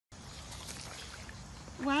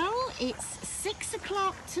Well, it's 6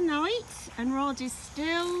 o'clock tonight and Rod is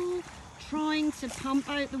still trying to pump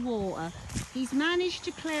out the water. He's managed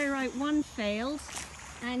to clear out one field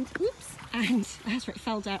and oops, and that's where it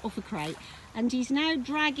fell down off a crate. And he's now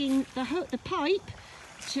dragging the pipe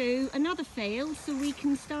to another field so we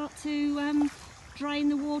can start to drain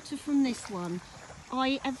the water from this one.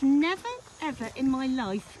 I have never ever in my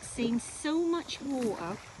life seen so much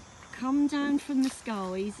water come down from the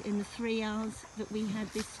skies in the 3 hours that we had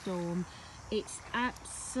this storm. It's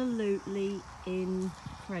absolutely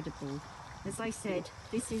incredible. As I said,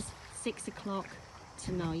 this is 6 o'clock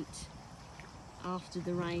tonight after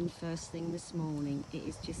the rain first thing this morning. It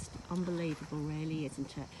is just unbelievable, really,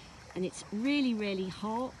 isn't it? And it's really, really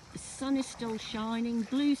hot. The sun is still shining,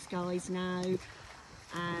 blue skies now,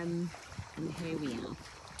 and here we are.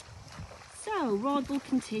 So Rod will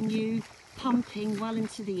continue pumping well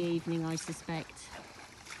into the evening, I suspect.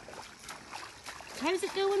 How's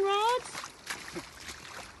it going, Rod?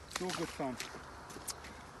 It's all good fun.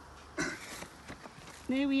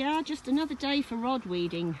 There we are, just another day for rod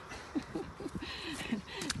weeding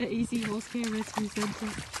at Easy Horse Care Rescue Centre.